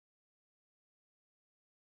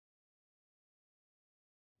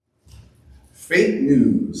Fake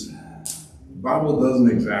news. The Bible doesn't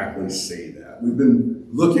exactly say that. We've been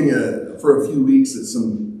looking at, for a few weeks, at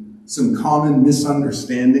some common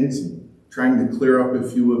misunderstandings, and trying to clear up a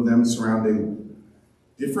few of them surrounding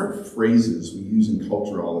different phrases we use in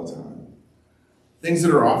culture all the time. Things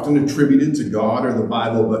that are often attributed to God or the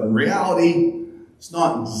Bible, but in reality, it's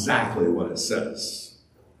not exactly what it says.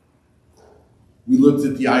 We looked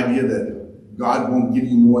at the idea that God won't give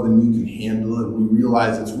you more than you can handle, and we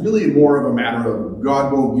realize it's really more of a matter of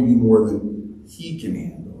God won't give you more than He can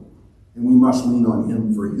handle, and we must lean on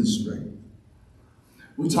Him for His strength.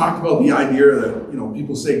 We talked about the idea that,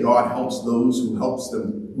 people say God helps those who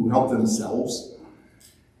help themselves.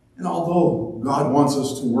 And although God wants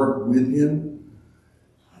us to work with Him,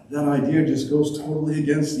 that idea just goes totally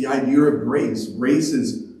against the idea of grace. Grace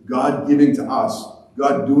is God giving to us,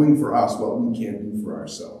 God doing for us what we can't do for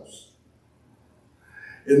ourselves.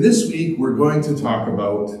 And this week, we're going to talk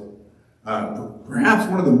about perhaps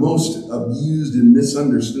one of the most abused and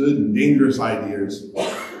misunderstood and dangerous ideas.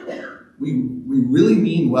 We really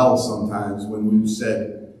mean well sometimes when we've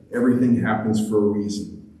said everything happens for a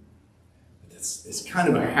reason. It's kind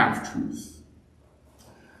of a half-truth.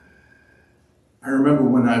 I remember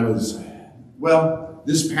when I was,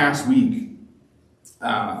 this past week,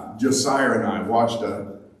 Josiah and I watched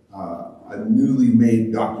a newly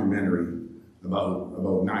made documentary about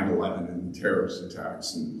 9/11 and the terrorist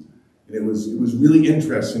attacks, and it was really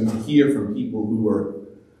interesting to hear from people who were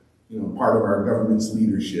part of our government's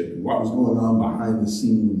leadership and what was going on behind the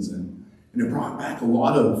scenes, and it brought back a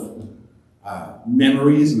lot of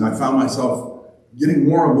memories, and I found myself getting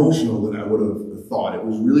more emotional than I would have thought. It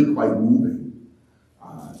was really quite moving,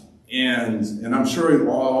 and I'm sure a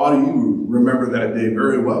lot of you remember that day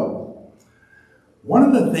very well. One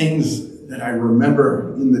of the things that I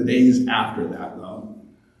remember in the days after that, though,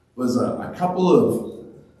 was a couple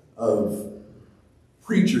of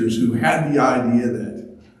preachers who had the idea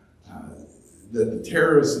that the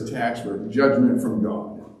terrorist attacks were judgment from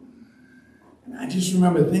God. And I just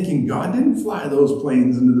remember thinking, God didn't fly those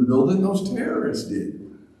planes into the building, those terrorists did.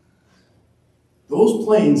 Those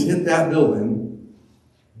planes hit that building.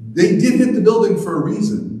 They did hit the building for a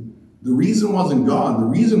reason. The reason wasn't God. The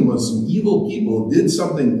reason was some evil people did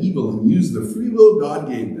something evil and used the free will God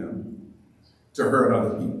gave them to hurt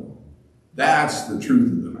other people. That's the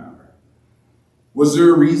truth of the matter. Was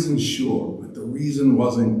there a reason? Sure, but the reason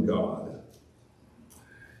wasn't God.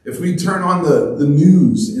 If we turn on the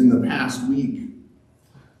news in the past week,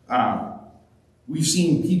 we've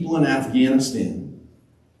seen people in Afghanistan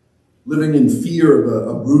living in fear of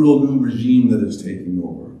a brutal new regime that is taking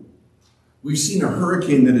over. We've seen a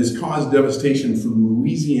hurricane that has caused devastation from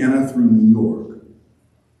Louisiana through New York.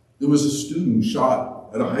 There was a student shot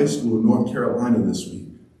at a high school in North Carolina this week.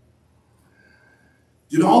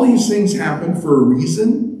 Did all these things happen for a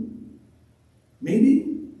reason? Maybe.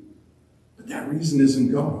 But that reason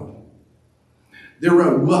isn't God. There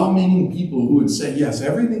are well-meaning people who would say, yes,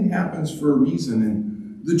 everything happens for a reason.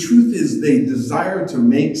 And the truth is they desire to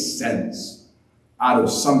make sense out of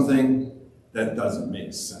something that doesn't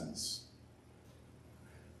make sense.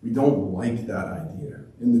 We don't like that idea.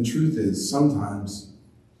 And the truth is, sometimes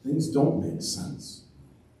things don't make sense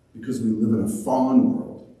because we live in a fallen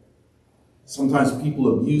world. Sometimes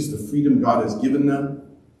people abuse the freedom God has given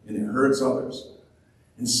them, and it hurts others.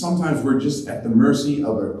 And sometimes we're just at the mercy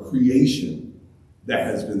of a creation that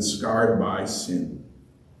has been scarred by sin.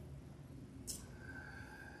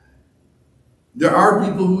 There are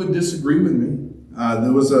people who would disagree with me.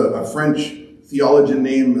 There was a French theologian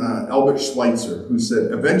named Albert Schweitzer, who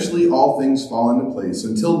said, eventually all things fall into place.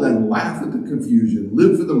 Until then, laugh at the confusion,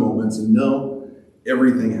 live for the moments, and know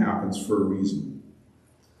everything happens for a reason.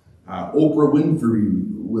 Oprah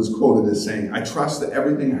Winfrey was quoted as saying, I trust that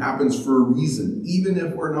everything happens for a reason, even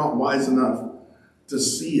if we're not wise enough to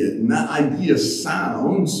see it. And that idea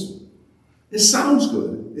sounds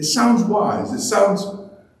good. It sounds wise. It sounds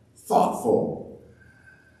thoughtful.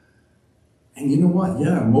 And you know what?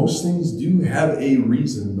 Yeah, most things do have a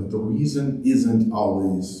reason, but the reason isn't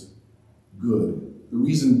always good. The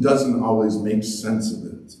reason doesn't always make sense of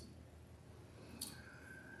it.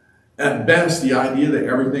 At best, the idea that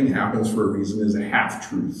everything happens for a reason is a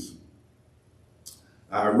half-truth.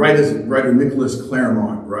 Writer Nicholas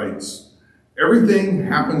Claremont writes, everything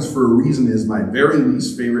happens for a reason is my very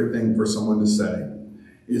least favorite thing for someone to say.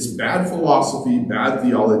 It's bad philosophy, bad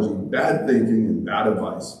theology, bad thinking, and bad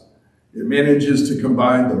advice. It manages to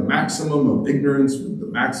combine the maximum of ignorance with the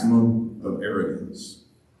maximum of arrogance.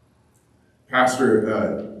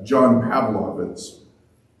 Pastor John Pavlovitz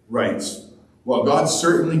writes, while God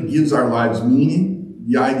certainly gives our lives meaning,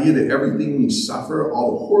 the idea that everything we suffer,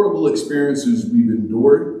 all the horrible experiences we've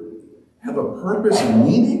endured, have a purpose and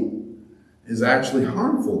meaning is actually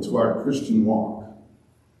harmful to our Christian walk.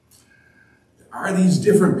 There are these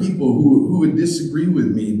different people who would disagree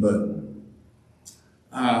with me, but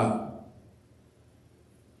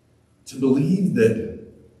to believe that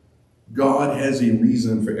God has a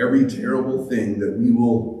reason for every terrible thing that we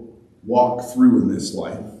will walk through in this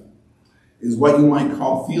life is what you might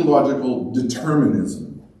call theological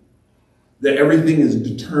determinism. That everything is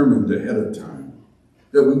determined ahead of time.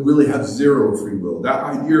 That we really have zero free will. That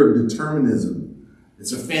idea of determinism,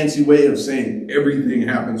 it's a fancy way of saying everything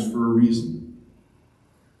happens for a reason.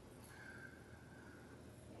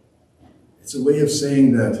 It's a way of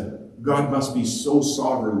saying that God must be so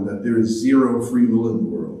sovereign that there is zero free will in the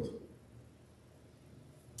world.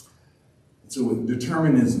 So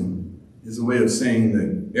determinism is a way of saying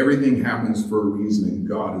that everything happens for a reason and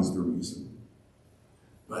God is the reason.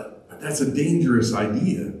 But that's a dangerous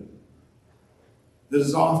idea that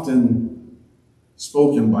is often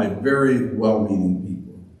spoken by very well-meaning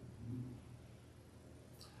people.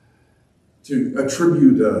 To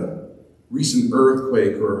attribute a recent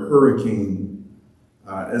earthquake or a hurricane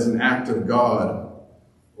as an act of God,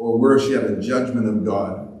 or worse yet, a judgment of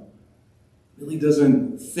God, really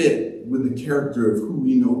doesn't fit with the character of who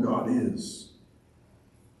we know God is.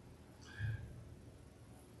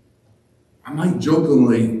 I might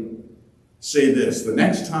jokingly say this: the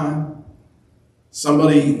next time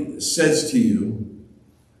somebody says to you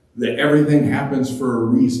that everything happens for a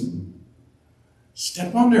reason,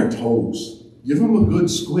 step on their toes, give them a good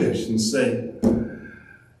squish and say,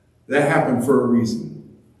 that happened for a reason.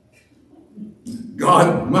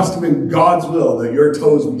 God must have been God's will that your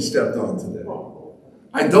toes be stepped on today.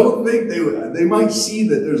 I don't think they might see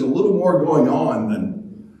that there's a little more going on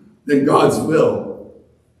than God's will.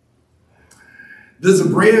 There's a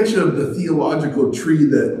branch of the theological tree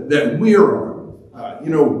that we're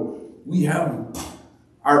on. We have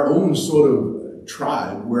our own sort of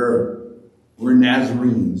tribe where we're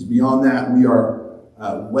Nazarenes. Beyond that, we are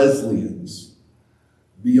Wesleyans.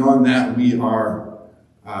 Beyond that, we are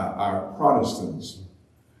Protestants.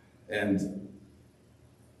 And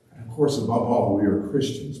of course, above all, we are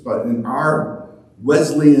Christians. But in our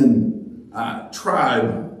Wesleyan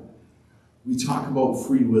tribe, we talk about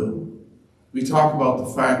free will. We talk about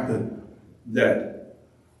the fact that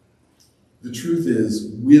the truth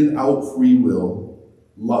is, without free will,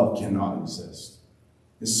 love cannot exist.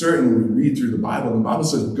 And certainly we read through the Bible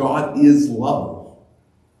says God is love.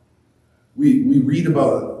 We read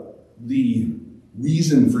about the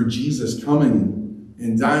reason for Jesus coming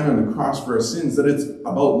and dying on the cross for our sins, that it's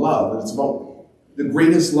about love, that it's about the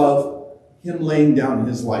greatest love, him laying down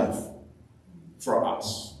his life for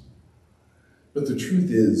us. But the truth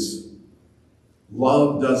is,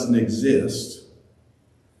 love doesn't exist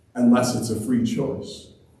unless it's a free choice.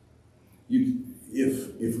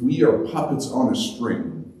 If we are puppets on a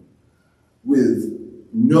string with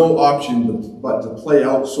no option but to play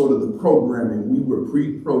out sort of the programming we were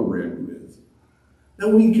pre-programmed with,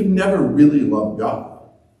 then we can never really love God.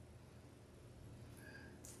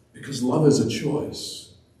 Because love is a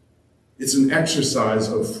choice. It's an exercise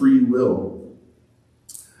of free will.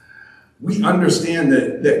 We understand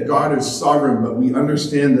that God is sovereign, but we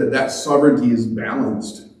understand that sovereignty is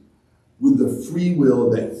balanced with the free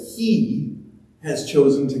will that he has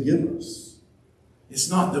chosen to give us. It's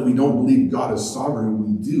not that we don't believe God is sovereign,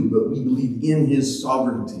 we do, but we believe in his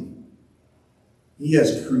sovereignty. He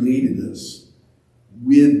has created us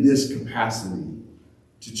with this capacity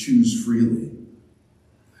to choose freely.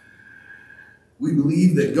 We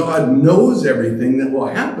believe that God knows everything that will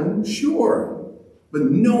happen, sure, but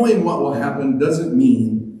knowing what will happen doesn't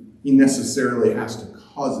mean he necessarily has to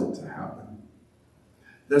cause it to happen.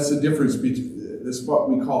 That's the difference between this, what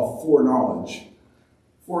we call foreknowledge.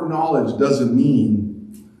 Foreknowledge doesn't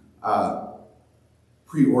mean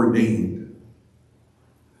preordained.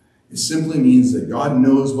 It simply means that God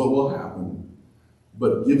knows what will happen,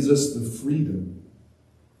 but gives us the freedom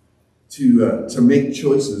to make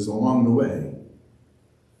choices along the way.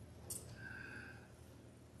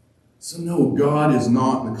 So no, God is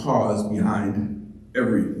not the cause behind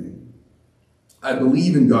everything. I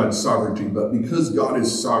believe in God's sovereignty, but because God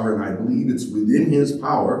is sovereign, I believe it's within his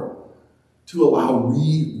power to allow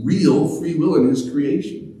real free will in his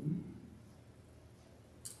creation.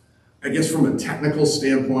 I guess from a technical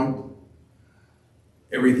standpoint,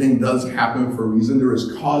 everything does happen for a reason. There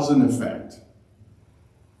is cause and effect.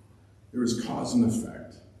 There is cause and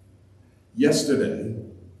effect. Yesterday,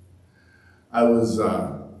 I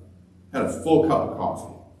had a full cup of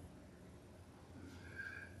coffee.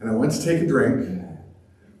 And I went to take a drink,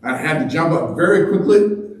 I had to jump up very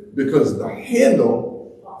quickly because the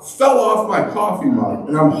handle fell off my coffee mug,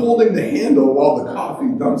 and I'm holding the handle while the coffee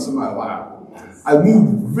dumps in my lap. I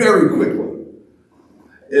moved very quickly,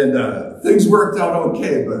 and things worked out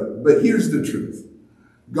okay, but here's the truth.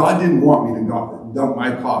 God didn't want me to dump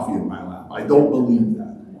my coffee in my lap. I don't believe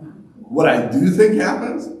that. What I do think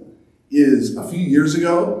happens is a few years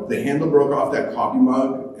ago, the handle broke off that coffee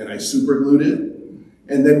mug, and I super glued it,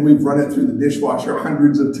 and then we've run it through the dishwasher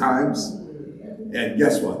hundreds of times, and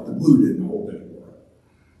guess what? The glue didn't hold anymore.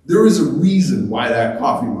 There is a reason why that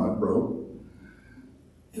coffee mug broke.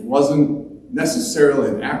 It wasn't necessarily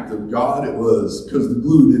an act of God. It was because the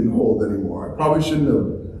glue didn't hold anymore. I probably shouldn't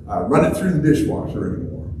have run it through the dishwasher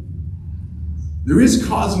anymore. There is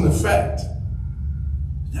cause and effect.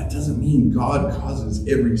 But that doesn't mean God causes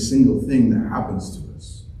every single thing that happens to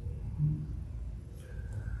us.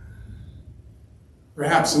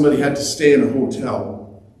 Perhaps somebody had to stay in a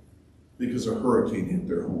hotel because a hurricane hit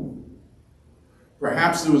their home.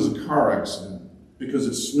 Perhaps there was a car accident because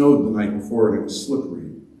it snowed the night before and it was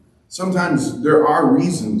slippery. Sometimes there are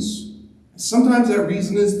reasons. Sometimes that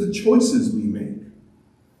reason is the choices we make.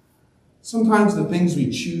 Sometimes the things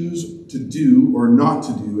we choose to do or not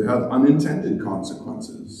to do have unintended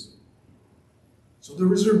consequences. So there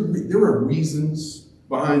are reasons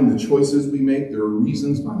behind the choices we make. There are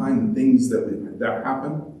reasons behind the things that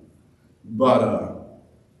happen. But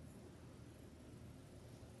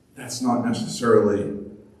that's not necessarily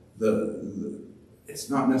it's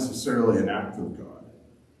not necessarily an act of God.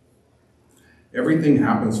 Everything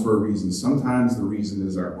happens for a reason. Sometimes the reason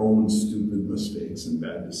is our own stupid mistakes and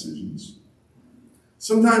bad decisions.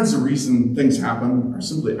 Sometimes the reason things happen are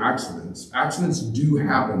simply accidents. Accidents do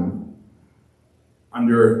happen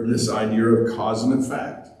under this idea of cause and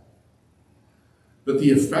effect. But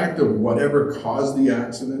the effect of whatever caused the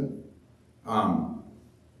accident,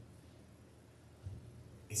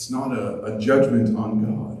 it's not a judgment on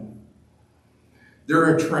God. There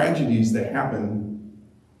are tragedies that happen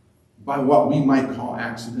by what we might call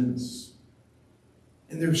accidents.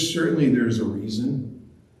 And there's a reason.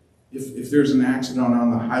 If there's an accident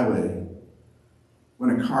on the highway, when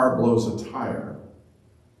a car blows a tire,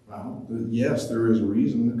 well, yes, there is a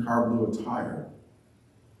reason the car blew a tire.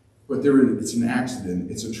 But it's an accident,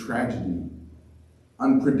 it's a tragedy,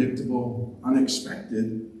 unpredictable,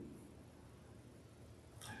 unexpected.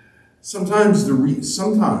 Sometimes the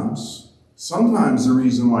reason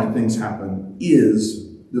why things happen is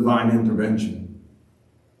divine intervention.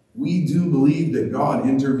 We do believe that God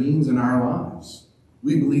intervenes in our lives.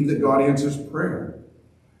 We believe that God answers prayer.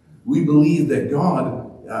 We believe that God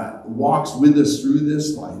walks with us through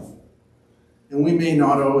this life. And we may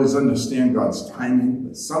not always understand God's timing,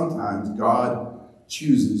 but sometimes God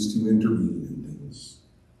chooses to intervene in things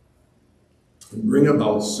and bring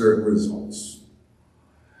about certain results.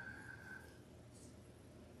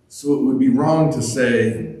 So it would be wrong to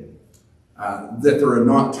say that there are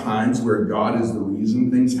not times where God is the reason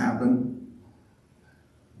things happen,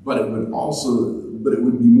 but it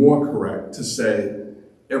would be more correct to say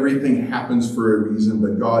everything happens for a reason,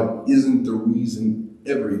 but God isn't the reason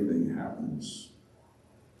everything happens.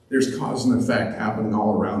 There's cause and effect happening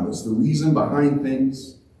all around us. The reason behind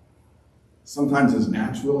things sometimes is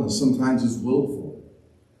natural and sometimes is willful.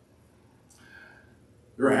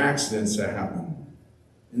 There are accidents that happen.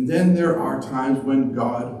 And then there are times when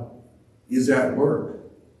God is at work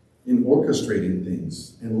in orchestrating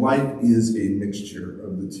things, and life is a mixture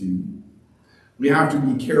of the two. We have to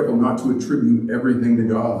be careful not to attribute everything to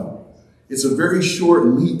God. It's a very short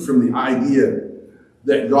leap from the idea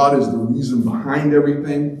that God is the reason behind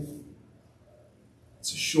everything.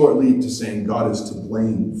 It's a short leap to saying God is to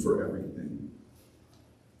blame for everything.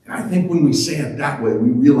 And I think when we say it that way,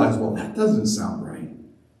 we realize, well, that doesn't sound right.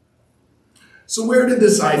 So where did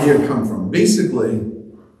this idea come from? Basically,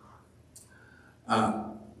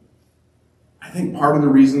 I think part of the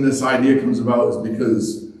reason this idea comes about is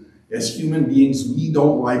because as human beings, we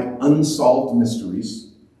don't like unsolved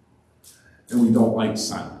mysteries and we don't like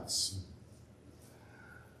silence.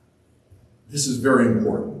 This is very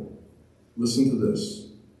important. Listen to this.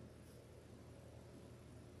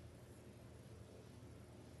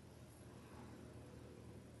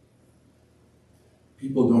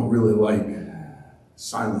 People don't really like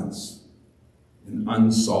silence and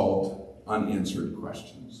unsolved, unanswered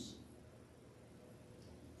questions.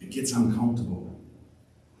 It gets uncomfortable.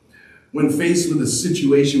 When faced with a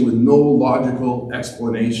situation with no logical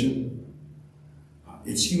explanation,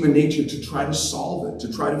 it's human nature to try to solve it,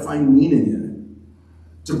 to try to find meaning in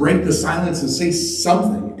it, to break the silence and say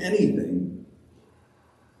something, anything.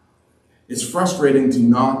 It's frustrating to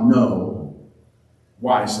not know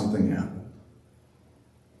why something happened.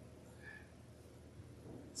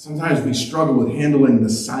 Sometimes we struggle with handling the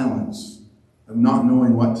silence of not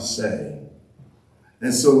knowing what to say.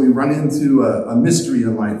 And so we run into a mystery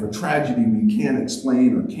in life, a tragedy we can't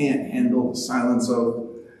explain or can't handle the silence of.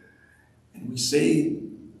 And we say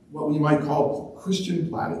what we might call Christian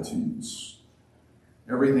platitudes.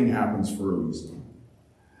 Everything happens for a reason.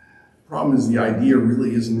 The problem is the idea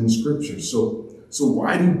really isn't in Scripture. So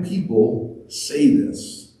why do people say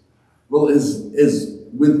this? Well, is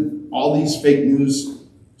with all these fake news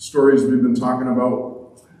stories we've been talking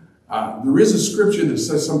about, there is a scripture that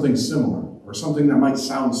says something similar, or something that might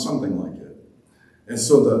sound something like it. And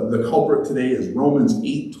so the culprit today is Romans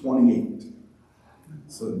 8:28.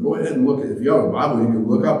 So go ahead and look at, if you have a Bible, you can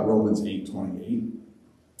look up Romans 8:28.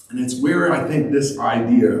 And it's where I think this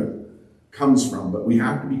idea comes from. But we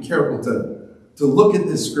have to be careful to look at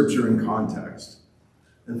this scripture in context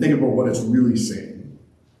and think about what it's really saying.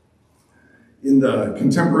 In the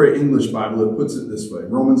Contemporary English Bible, it puts it this way,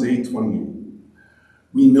 Romans 8:28.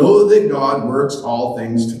 We know that God works all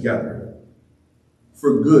things together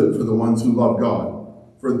for good for the ones who love God,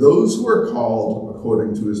 for those who are called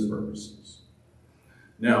according to his purposes.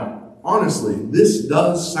 Now, honestly, this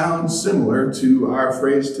does sound similar to our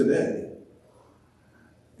phrase today.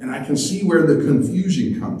 And I can see where the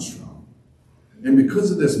confusion comes from. And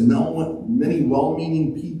because of this, many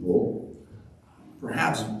well-meaning people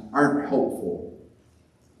perhaps aren't helpful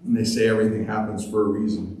when they say everything happens for a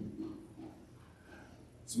reason.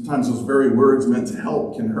 Sometimes those very words meant to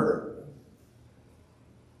help can hurt.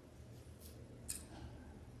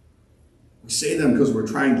 We say them because we're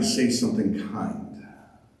trying to say something kind.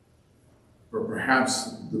 But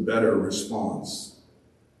perhaps the better response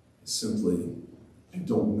is simply, I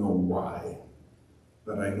don't know why,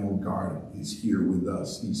 but I know God is here with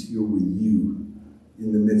us. He's here with you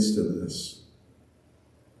in the midst of this.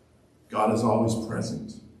 God is always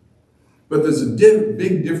present. But there's a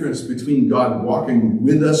big difference between God walking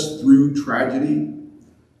with us through tragedy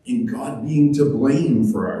and God being to blame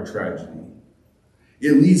for our tragedy.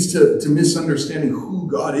 It leads to misunderstanding who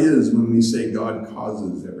God is when we say God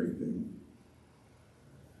causes everything.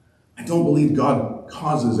 I don't believe God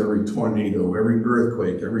causes every tornado, every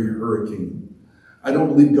earthquake, every hurricane. I don't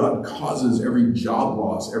believe God causes every job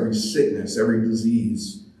loss, every sickness, every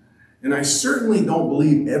disease. And I certainly don't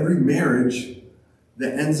believe every marriage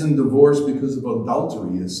that ends in divorce because of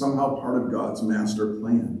adultery is somehow part of God's master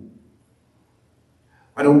plan.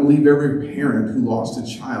 I don't believe every parent who lost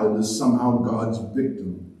a child is somehow God's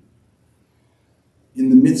victim. In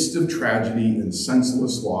the midst of tragedy and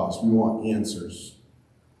senseless loss, we want answers.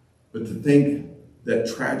 But to think that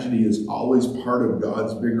tragedy is always part of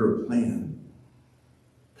God's bigger plan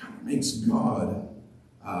kind of makes God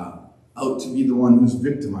out to be the one who's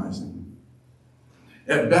victimizing.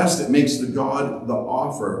 At best, it makes God the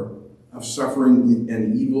offer of suffering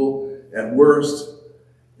and evil. At worst,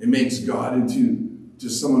 it makes God into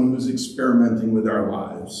someone who's experimenting with our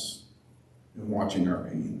lives and watching our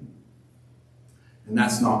pain. And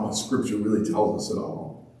that's not what Scripture really tells us at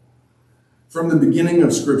all. From the beginning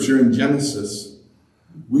of Scripture in Genesis,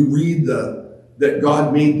 we read that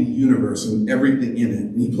God made the universe and everything in it.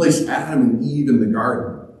 And he placed Adam and Eve in the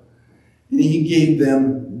garden. And he gave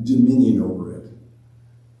them dominion over it.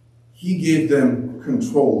 He gave them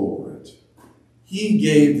control over it. He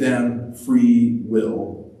gave them free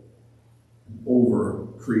will over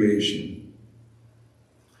creation.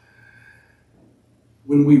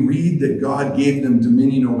 When we read that God gave them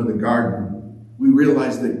dominion over the garden, we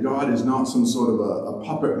realize that God is not some sort of a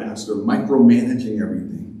puppet master micromanaging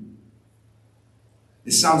everything.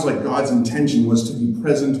 It sounds like God's intention was to be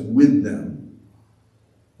present with them,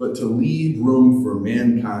 but to leave room for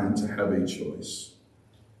mankind to have a choice.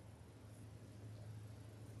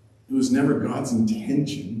 It was never God's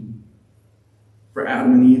intention for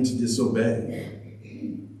Adam and Eve to disobey.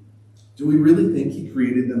 Do we really think he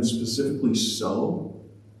created them specifically so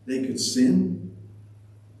they could sin?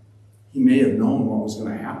 He may have known what was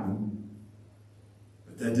going to happen,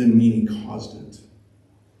 but that didn't mean he caused it.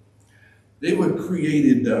 They were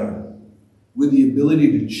created with the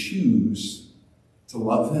ability to choose to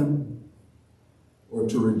love him or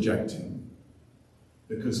to reject him,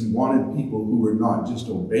 because he wanted people who would not just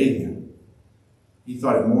obey him. He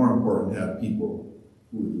thought it more important to have people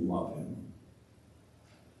who would love him.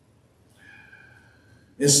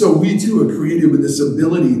 And so we too are created with this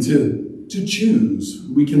ability to choose.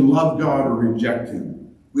 We can love God or reject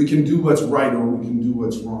him. We can do what's right or we can do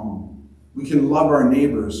what's wrong. We can love our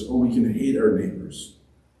neighbors or we can hate our neighbors.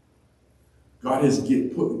 God has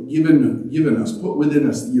put within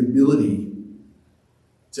us the ability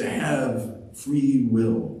to have free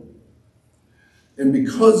will. And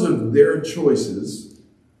because of their choices,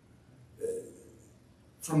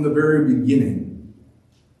 from the very beginning,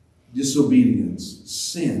 disobedience,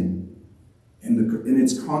 sin, and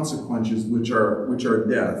its consequences, which are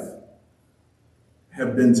death,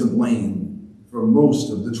 have been to blame for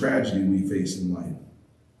most of the tragedy we face in life.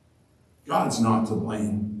 God's not to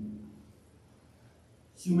blame.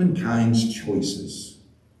 Humankind's choices,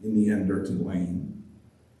 in the end, are to blame.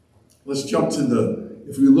 Let's jump to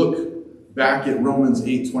if we look back at Romans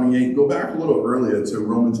 8:28, go back a little earlier to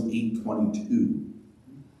Romans 8:22.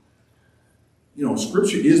 You know,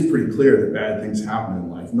 Scripture is pretty clear that bad things happen in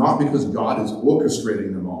life, not because God is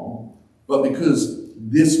orchestrating them all, but because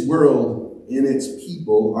this world and its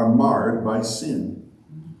people are marred by sin.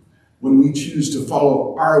 When we choose to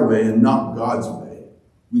follow our way and not God's way,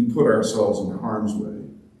 we put ourselves in harm's way.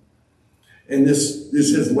 And this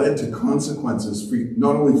has led to consequences for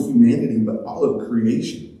not only humanity, but all of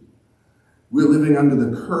creation. We're living under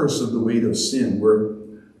the curse of the weight of sin.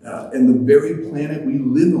 And the very planet we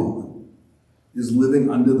live on is living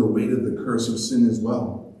under the weight of the curse of sin as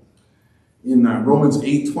well. In Romans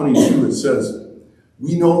 8:22, it says,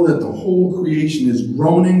 "We know that the whole creation is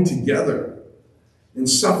groaning together and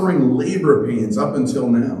suffering labor pains up until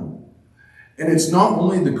now. And it's not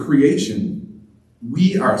only the creation,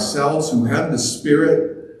 we ourselves who have the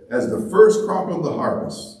Spirit as the first crop of the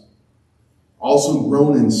harvest, also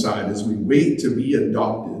groan inside as we wait to be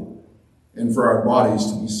adopted and for our bodies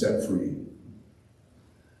to be set free."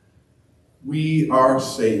 We are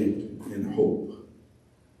saved in hope.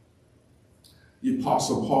 The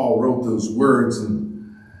Apostle Paul wrote those words, and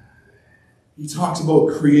he talks about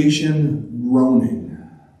creation groaning.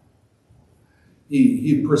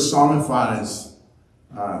 He personifies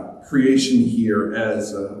creation here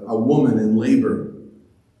as a woman in labor,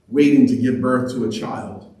 waiting to give birth to a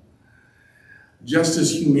child. Just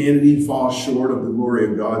as humanity falls short of the glory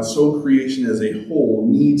of God, so creation as a whole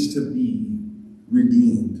needs to be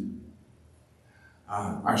redeemed.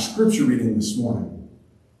 Our scripture reading this morning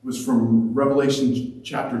was from Revelation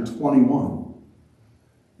chapter 21.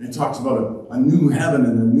 It talks about a new heaven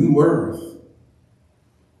and a new earth.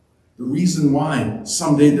 The reason why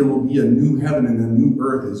someday there will be a new heaven and a new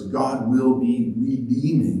earth is God will be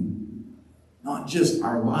redeeming not just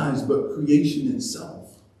our lives, but creation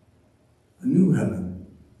itself. A new heaven,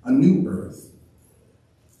 a new earth.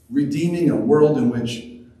 Redeeming a world in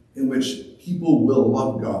which people will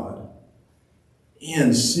love God.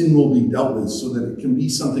 And sin will be dealt with so that it can be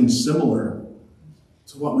something similar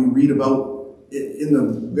to what we read about in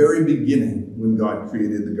the very beginning when God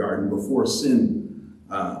created the garden, before sin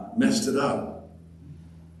messed it up.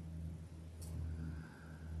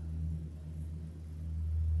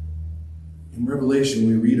 In Revelation,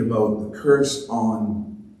 we read about the curse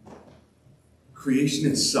on creation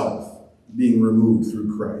itself being removed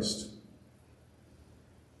through Christ.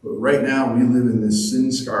 But right now, we live in this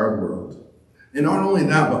sin-scarred world. And not only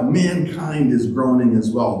that, but mankind is groaning as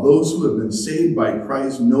well. Those who have been saved by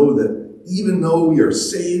Christ know that even though we are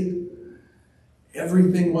saved,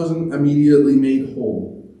 everything wasn't immediately made whole.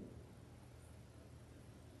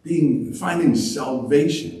 Finding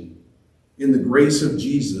salvation in the grace of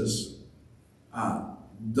Jesus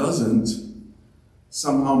doesn't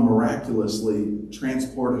somehow miraculously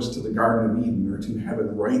transport us to the Garden of Eden or to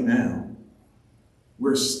heaven right now.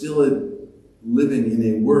 We're still living in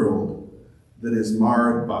a world that is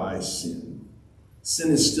marred by sin.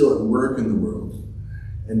 Sin is still at work in the world.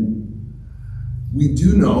 And we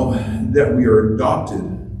do know that we are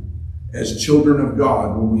adopted as children of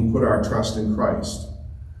God when we put our trust in Christ.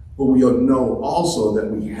 But we know also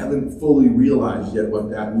that we haven't fully realized yet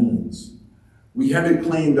what that means. We haven't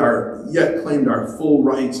yet claimed our full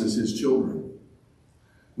rights as his children.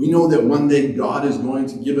 We know that one day God is going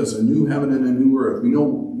to give us a new heaven and a new earth. We know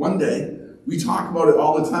one day, we talk about it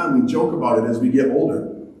all the time. We joke about it as we get older.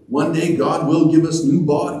 One day God will give us new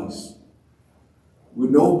bodies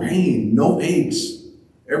with no pain, no aches.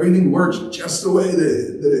 Everything works just the way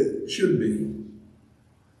that it should be.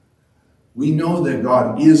 We know that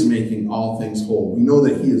God is making all things whole. We know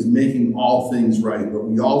that he is making all things right. But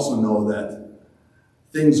we also know that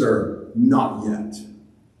things are not yet.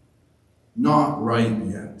 Not right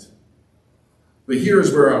yet. But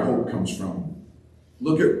here's where our hope comes from.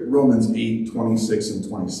 Look at Romans 8:26 and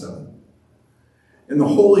 27. And the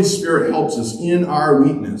Holy Spirit helps us in our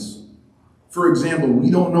weakness. For example, we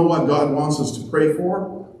don't know what God wants us to pray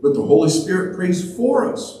for, but the Holy Spirit prays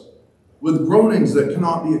for us with groanings that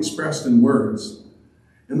cannot be expressed in words.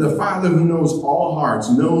 And the Father who knows all hearts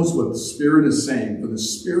knows what the Spirit is saying, for the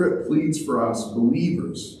Spirit pleads for us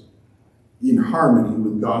believers in harmony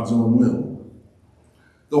with God's own will.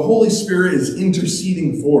 The Holy Spirit is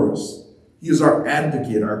interceding for us. He is our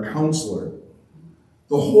advocate, our counselor.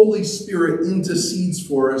 The Holy Spirit intercedes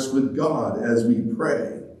for us with God as we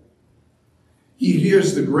pray. He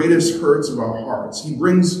hears the greatest hurts of our hearts. He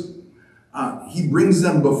brings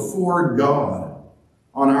them before God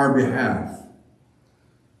on our behalf.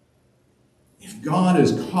 If God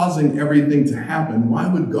is causing everything to happen, why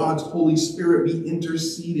would God's Holy Spirit be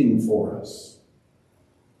interceding for us?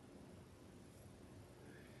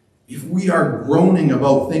 If we are groaning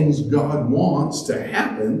about things God wants to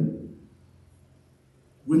happen,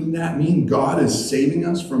 wouldn't that mean God is saving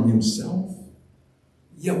us from himself?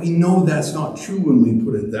 Yet we know that's not true when we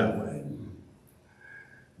put it that way.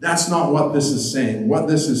 That's not what this is saying. What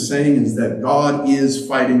this is saying is that God is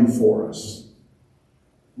fighting for us.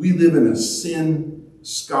 We live in a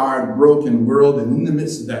sin-scarred, broken world, and in the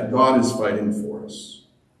midst of that, God is fighting for us.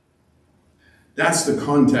 That's the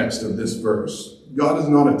context of this verse. God is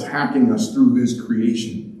not attacking us through his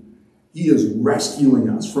creation. He is rescuing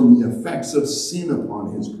us from the effects of sin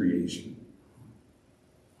upon his creation.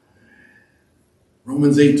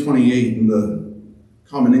 Romans 8:28 in the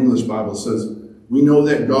Common English Bible says, we know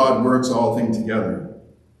that God works all things together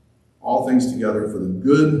for the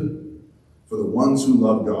good, for the ones who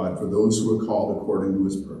love God, for those who are called according to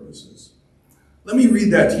his purposes. Let me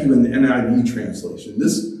read that to you in the NIV translation.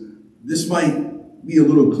 This might be a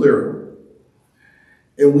little clearer.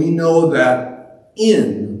 And we know that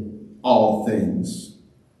in all things,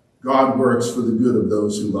 God works for the good of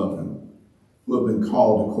those who love him, who have been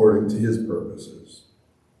called according to his purposes.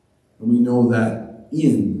 And we know that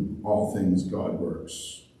in all things God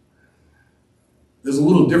works. There's a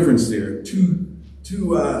little difference there.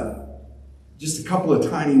 Just a couple of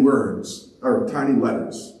tiny words, or tiny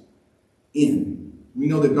letters. In. We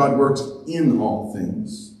know that God works in all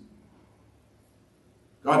things.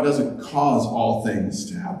 God doesn't cause all things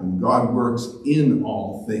to happen. God works in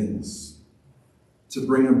all things to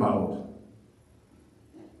bring about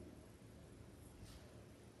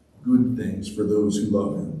good things for those who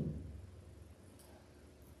love him.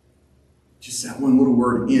 Just that one little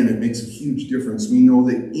word, in, it makes a huge difference. We know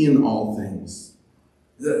that in all things.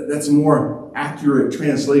 That's a more accurate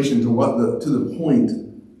translation to the point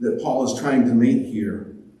that Paul is trying to make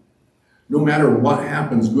here. No matter what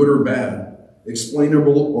happens, good or bad,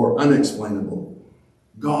 explainable or unexplainable,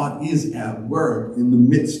 God is at work in the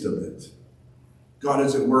midst of it. God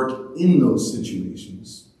is at work in those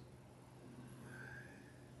situations,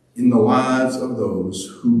 in the lives of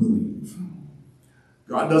those who believe.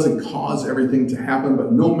 God doesn't cause everything to happen,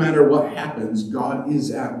 but no matter what happens, God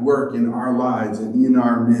is at work in our lives and in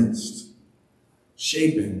our midst,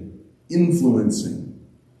 shaping, influencing,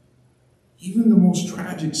 even the most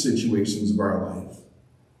tragic situations of our life.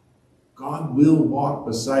 God will walk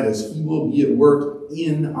beside us. He will be at work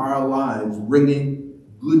in our lives, bringing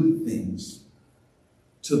good things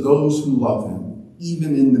to those who love him,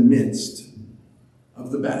 even in the midst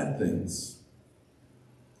of the bad things.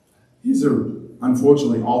 These are,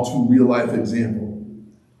 unfortunately, all too real-life examples.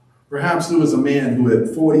 Perhaps there was a man who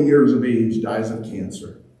at 40 years of age dies of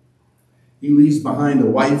cancer. He leaves behind a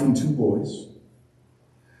wife and 2 boys.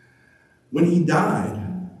 When he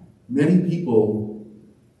died, many people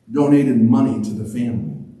donated money to the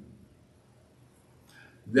family.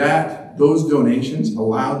 Those donations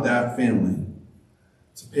allowed that family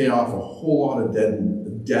to pay off a whole lot of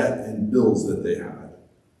debt and bills that they had.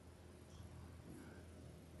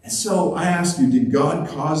 And so I ask you, did God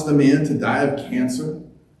cause the man to die of cancer,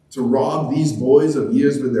 to rob these boys of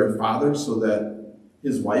years with their father so that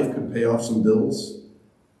his wife could pay off some bills?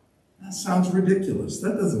 That sounds ridiculous.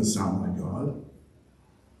 That doesn't sound like God.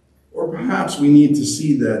 Or perhaps we need to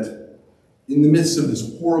see that in the midst of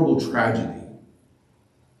this horrible tragedy,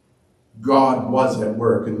 God was at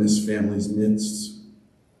work in this family's midst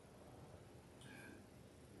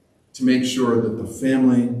to make sure that the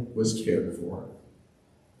family was cared for.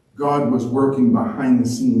 God was working behind the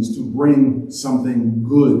scenes to bring something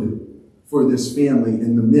good for this family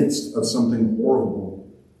in the midst of something horrible.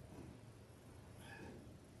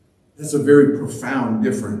 That's a very profound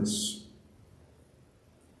difference.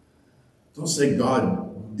 Don't say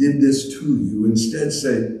God did this to you. Instead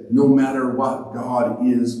say, no matter what, God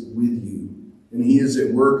is with you. And he is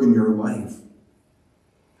at work in your life.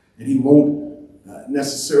 And he won't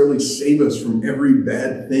necessarily save us from every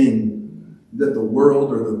bad thing that the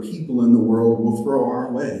world or the people in the world will throw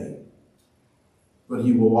our way. But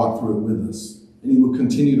he will walk through it with us. And he will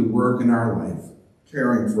continue to work in our life,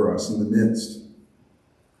 caring for us in the midst.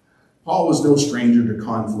 Paul was no stranger to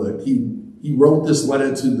conflict. He wrote this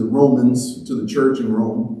letter to the Romans, to the church in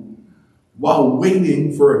Rome, while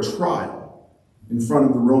waiting for a trial in front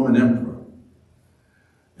of the Roman emperor.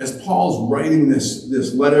 As Paul's writing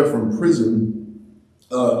this letter from prison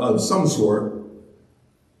of some sort,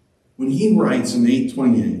 when he writes in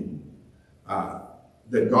 8:28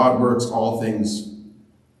 that God works all things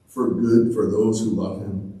for good for those who love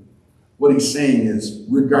him, what he's saying is,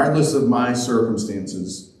 regardless of my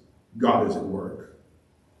circumstances, God is at work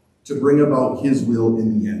to bring about his will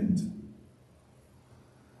in the end.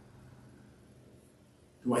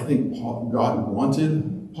 Do I think God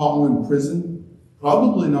wanted Paul in prison?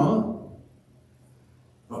 Probably not.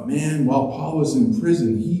 But man, while Paul was in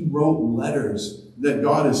prison, he wrote letters that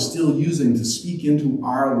God is still using to speak into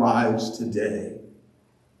our lives today.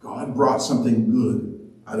 God brought something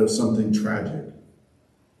good out of something tragic.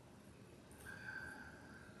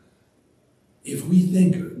 If we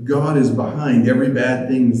think God is behind every bad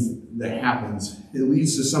thing that happens, it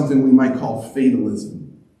leads to something we might call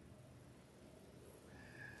fatalism.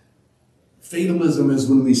 Fatalism is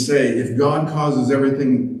when we say, if God causes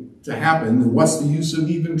everything to happen, then what's the use of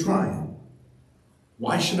even trying?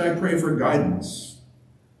 Why should I pray for guidance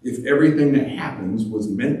if everything that happens was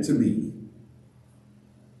meant to be?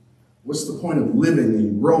 What's the point of living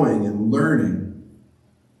and growing and learning?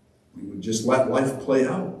 We would just let life play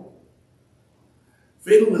out.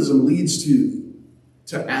 Fatalism leads to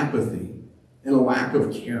apathy and a lack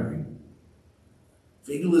of caring.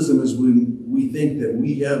 Fatalism is when we think that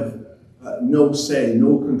we have no say,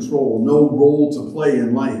 no control, no role to play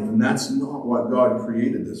in life, and that's not what God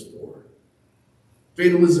created us for.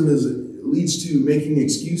 Fatalism leads to making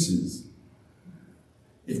excuses.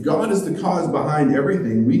 If God is the cause behind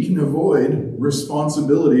everything, we can avoid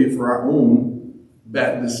responsibility for our own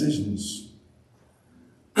bad decisions.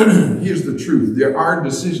 Here's the truth. There are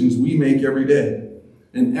decisions we make every day,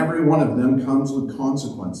 and every one of them comes with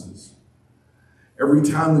consequences. Every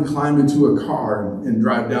time we climb into a car and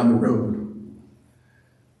drive down the road,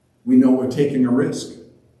 we know we're taking a risk.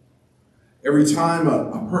 Every time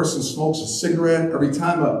a person smokes a cigarette, every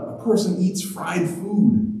time a person eats fried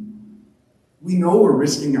food, we know we're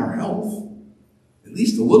risking our health, at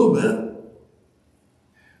least a little bit.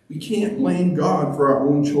 We can't blame God for our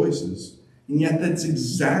own choices, and yet that's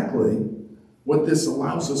exactly what this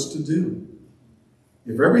allows us to do.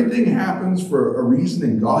 If everything happens for a reason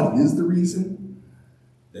and God is the reason,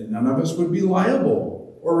 then none of us would be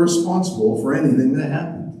liable or responsible for anything that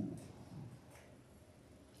happened.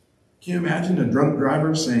 Can you imagine a drunk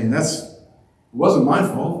driver saying, it wasn't my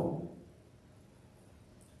fault?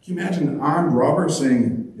 Can you imagine an armed robber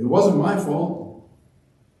saying, it wasn't my fault?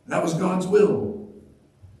 That was God's will.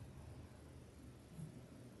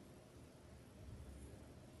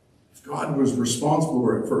 If God was responsible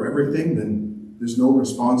for everything, then there's no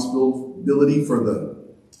responsibility for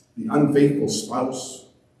the unfaithful spouse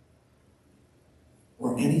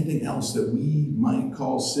or anything else that we might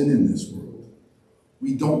call sin in this world.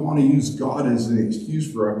 We don't want to use God as an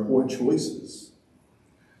excuse for our poor choices.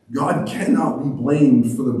 God cannot be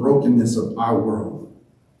blamed for the brokenness of our world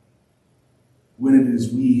when it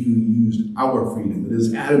is we who used our freedom. It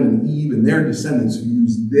is Adam and Eve and their descendants who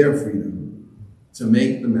used their freedom to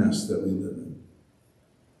make the mess that we live in.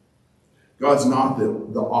 God's not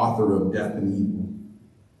the author of death and evil,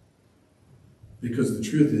 because the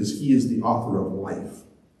truth is he is the author of life.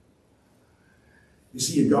 You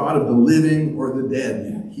see, a God of the living or the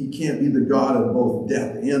dead. He can't be the God of both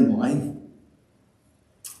death and life.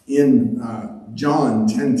 In John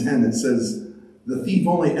 10:10, it says, the thief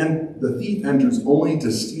enters only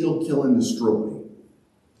to steal, kill, and destroy.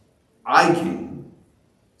 I came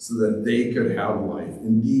so that they could have life.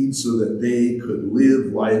 Indeed, so that they could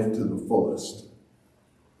live life to the fullest.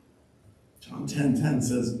 John 10:10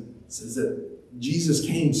 says that Jesus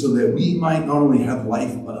came so that we might not only have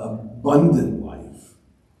life, but abundant life.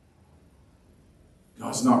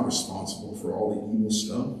 God's not responsible for all the evil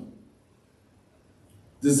stuff.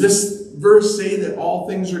 Does this verse say that all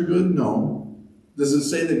things are good? No. Does it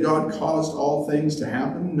say that God caused all things to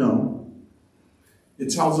happen? No.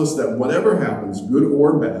 It tells us that whatever happens, good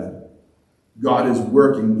or bad, God is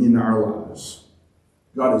working in our lives.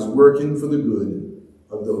 God is working for the good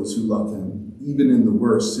of those who love him, even in the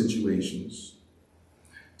worst situations.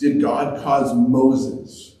 Did God cause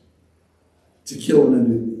Moses to kill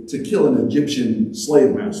an Egyptian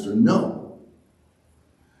slave master? No.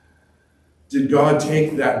 Did God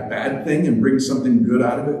take that bad thing and bring something good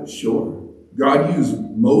out of it? Sure. God used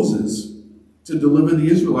Moses to deliver the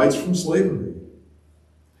Israelites from slavery.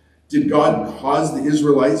 Did God cause the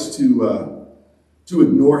Israelites to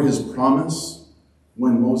ignore his promise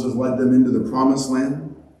when Moses led them into the promised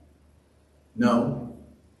land? No.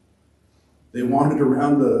 They wandered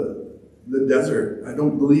around the the desert. I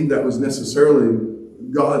don't believe that was necessarily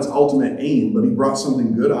God's ultimate aim, but he brought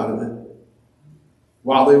something good out of it.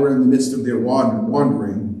 While they were in the midst of their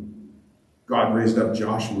wandering, God raised up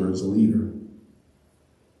Joshua as a leader.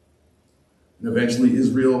 And eventually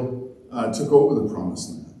Israel took over the promised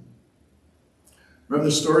land. Remember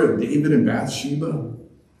the story of David and Bathsheba?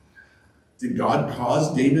 Did God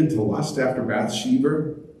cause David to lust after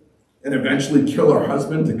Bathsheba and eventually kill her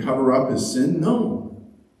husband to cover up his sin? No.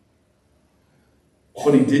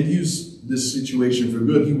 But he did use this situation for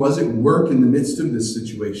good. He was at work in the midst of this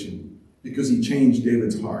situation because he changed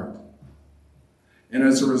David's heart. And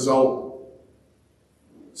as a result,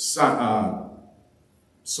 Solomon,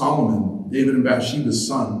 David and Bathsheba's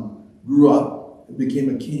son, grew up and became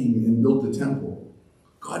a king and built a temple.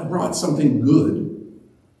 God brought something good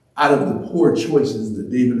out of the poor choices that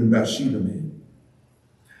David and Bathsheba made.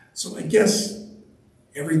 So I guess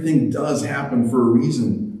everything does happen for a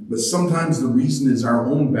reason, but sometimes the reason is our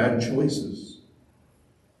own bad choices.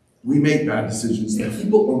 We make bad decisions. The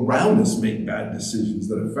people around us make bad decisions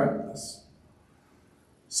that affect us.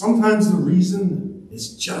 Sometimes the reason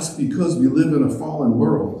is just because we live in a fallen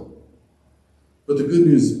world. But the good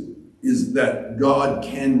news is that God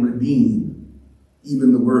can redeem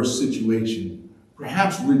even the worst situation.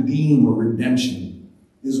 Perhaps redeem or redemption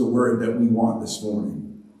is a word that we want this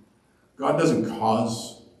morning. God doesn't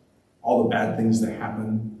cause all the bad things that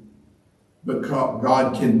happen, but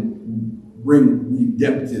God can bring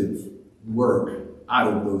redemptive work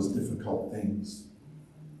out of those difficult things.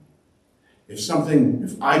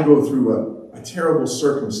 If I go through a terrible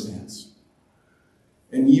circumstance,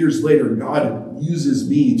 and years later God uses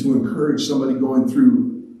me to encourage somebody going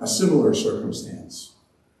through a similar circumstance,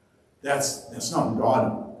 that's not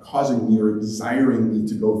God causing me or desiring me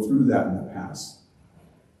to go through that in the past.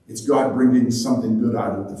 It's God bringing something good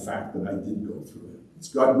out of the fact that I did go through it. It's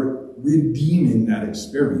God redeeming that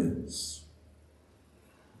experience.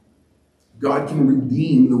 God can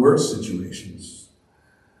redeem the worst situations.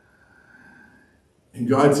 And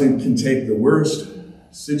God can take the worst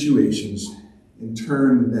situations and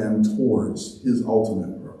turn them towards his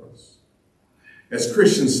ultimate purpose. As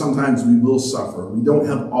Christians, sometimes we will suffer. We don't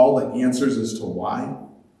have all the answers as to why.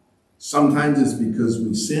 Sometimes it's because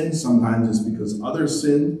we sin. Sometimes it's because others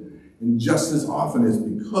sinned. And just as often it's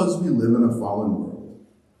because we live in a fallen world.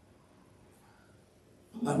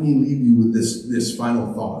 Let me leave you with this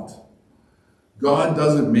final thought. God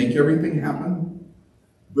doesn't make everything happen,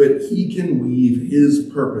 but he can weave his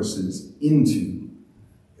purposes into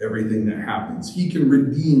everything that happens. He can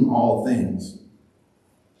redeem all things.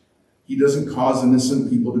 He doesn't cause innocent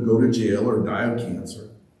people to go to jail or die of cancer.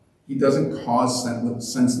 He doesn't cause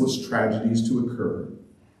senseless tragedies to occur.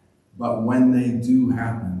 But when they do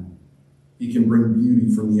happen, he can bring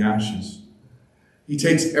beauty from the ashes. He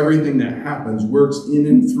takes everything that happens, works in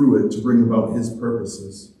and through it to bring about his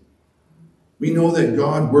purposes. We know that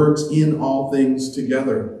God works in all things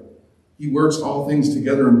together. He works all things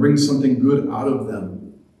together and brings something good out of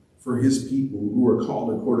them for his people who are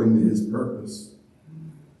called according to his purpose.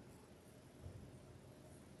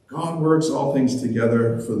 God works all things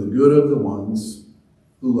together for the good of the ones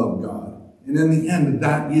who love God. And in the end,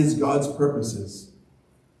 that is God's purposes.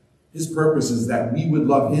 His purpose is that we would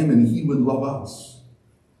love him and he would love us.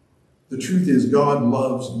 The truth is, God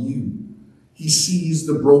loves you. He sees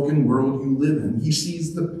the broken world you live in. He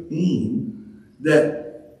sees the pain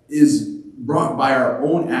that is brought by our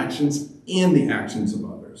own actions and the actions of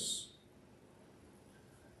others.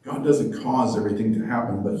 God doesn't cause everything to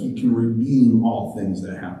happen, but he can redeem all things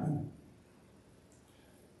that happen.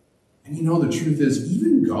 And you know, the truth is,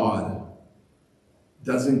 even God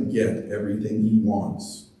doesn't get everything he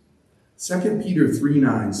wants. 2 Peter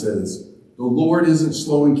 3:9 says, "The Lord isn't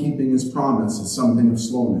slow in keeping his promise," as something of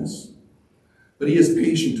slowness, "but he is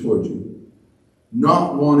patient toward you,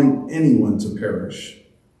 not wanting anyone to perish,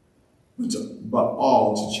 but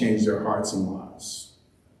all to change their hearts and lives."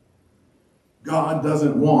 God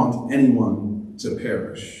doesn't want anyone to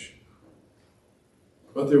perish,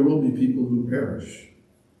 but there will be people who perish.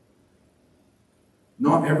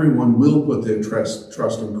 Not everyone will put their trust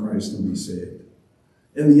in Christ and be saved.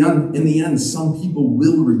 In the end, some people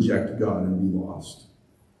will reject God and be lost.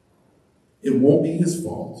 It won't be his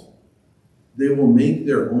fault. They will make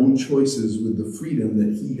their own choices with the freedom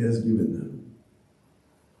that he has given them.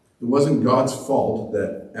 It wasn't God's fault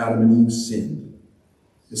that Adam and Eve sinned.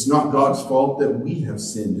 It's not God's fault that we have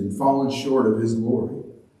sinned and fallen short of his glory.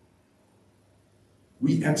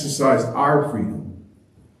 We exercised our freedom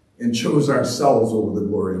and chose ourselves over the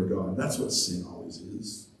glory of God. That's what sin always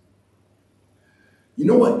is. You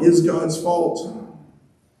know what is God's fault?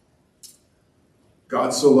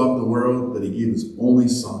 God so loved the world that he gave his only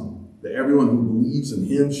Son, that everyone who believes in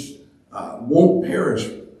him won't perish,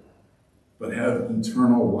 but have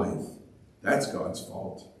eternal life. That's God's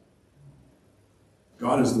fault.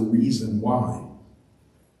 God is the reason why.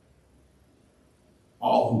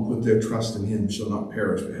 All who put their trust in him shall not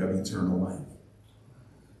perish, but have eternal life.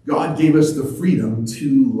 God gave us the freedom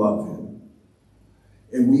to love him.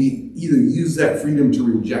 And we either use that freedom to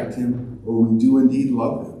reject him, or we do indeed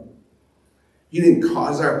love him. He didn't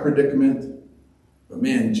cause our predicament, but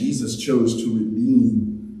man, Jesus chose to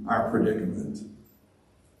redeem our predicament.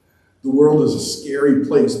 The world is a scary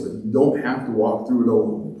place, but you don't have to walk through it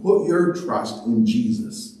alone. Put your trust in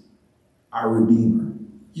Jesus, our Redeemer.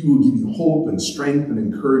 He will give you hope and strength and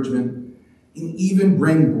encouragement, and even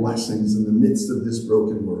bring blessings in the midst of this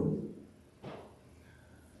broken world.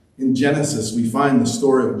 In Genesis, we find the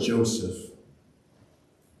story of Joseph.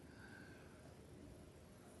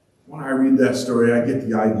 When I read that story, I get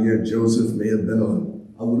the idea Joseph may have been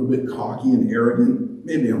a little bit cocky and arrogant.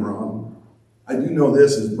 Maybe I'm wrong. I do know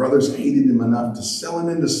this, his brothers hated him enough to sell him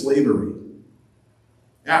into slavery.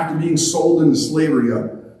 After being sold into slavery,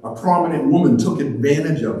 a prominent woman took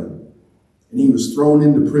advantage of him, and he was thrown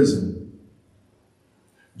into prison.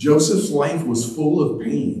 Joseph's life was full of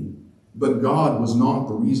pain, but God was not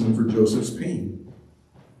the reason for Joseph's pain.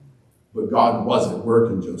 But God was at work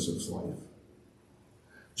in Joseph's life.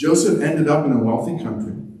 Joseph ended up in a wealthy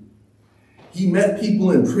country. He met people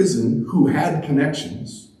in prison who had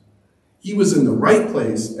connections. He was in the right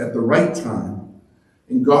place at the right time,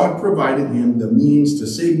 and God provided him the means to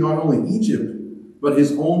save not only Egypt, but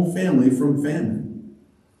his own family from famine.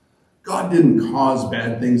 God didn't cause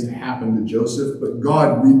bad things to happen to Joseph, but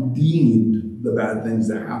God redeemed the bad things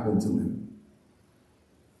that happened to him.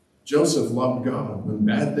 Joseph loved God. When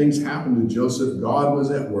bad things happened to Joseph, God was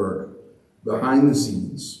at work behind the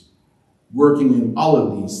scenes, working in all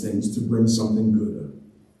of these things to bring something good.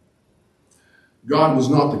 God was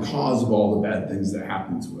not the cause of all the bad things that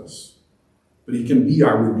happened to us, but he can be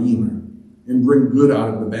our Redeemer and bring good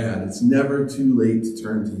out of the bad. It's never too late to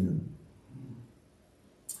turn to him.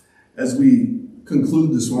 As we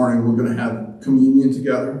conclude this morning, we're going to have communion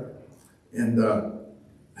together. And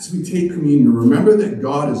as we take communion, remember that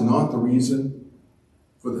God is not the reason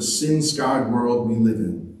for the sin-scarred world we live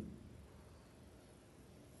in.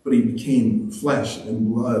 But he became flesh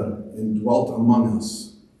and blood and dwelt among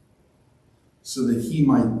us so that he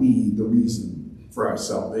might be the reason for our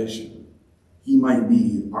salvation. He might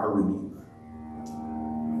be our Redeemer.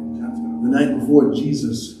 The night before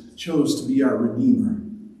Jesus chose to be our Redeemer,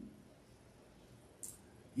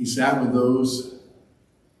 he sat with those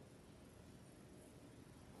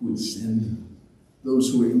who had sinned, those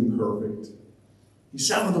who were imperfect. He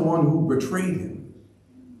sat with the one who betrayed him.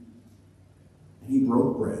 And he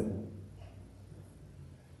broke bread.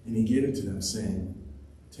 And he gave it to them, saying,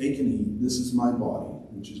 "Take and eat. This is my body,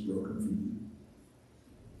 which is broken for you."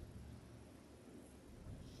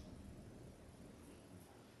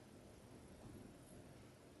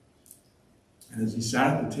 And as he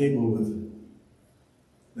sat at the table with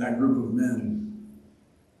that group of men,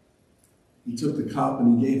 he took the cup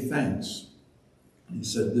and he gave thanks. And he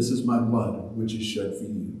said, "This is my blood, which is shed for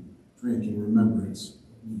you. Drink in remembrance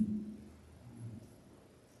of me."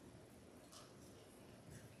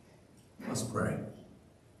 Let's pray.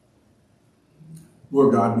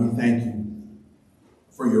 Lord God, we thank you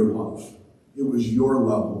for your love. It was your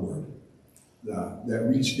love, Lord, that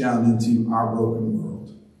reached down into our broken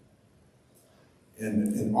world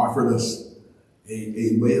and offered us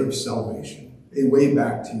a way of salvation, a way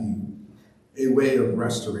back to you, a way of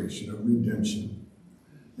restoration, of redemption.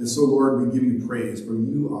 And so, Lord, we give you praise, for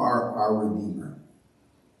you are our Redeemer.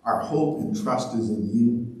 Our hope and trust is in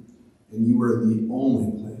you, and you are the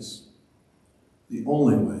only place, the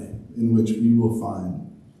only way in which we will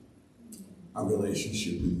find a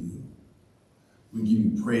relationship with you. We give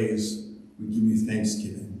you praise, we give you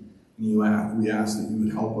thanksgiving, and we ask that you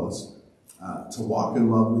would help us to walk in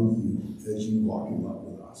love with you as you walk in love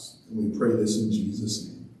with us. And we pray this in Jesus'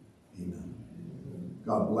 name. Amen.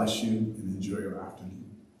 God bless you and enjoy your afternoon.